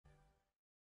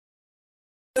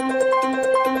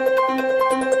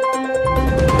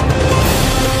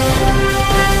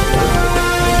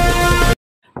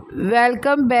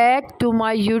Welcome back to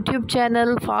my YouTube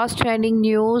channel Fast Trending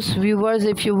News. Viewers,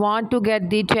 if you want to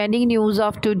get the trending news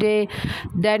of today,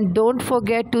 then don't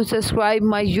forget to subscribe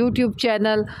my YouTube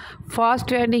channel Fast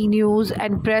Trending News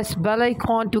and press bell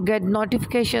icon to get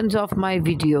notifications of my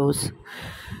videos.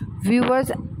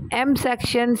 Viewers, M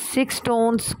section 6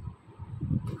 tones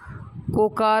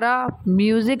Kokara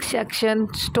music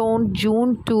section stone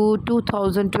June 2,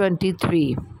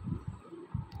 2023.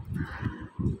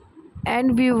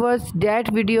 And viewers,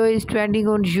 that video is trending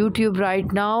on YouTube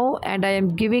right now, and I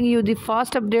am giving you the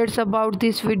fast updates about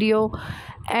this video.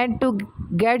 And to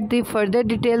get the further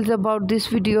details about this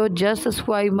video, just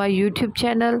subscribe my YouTube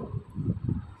channel.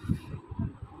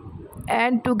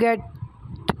 And to get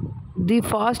the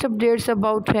fast updates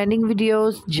about trending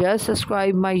videos, just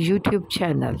subscribe my YouTube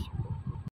channel.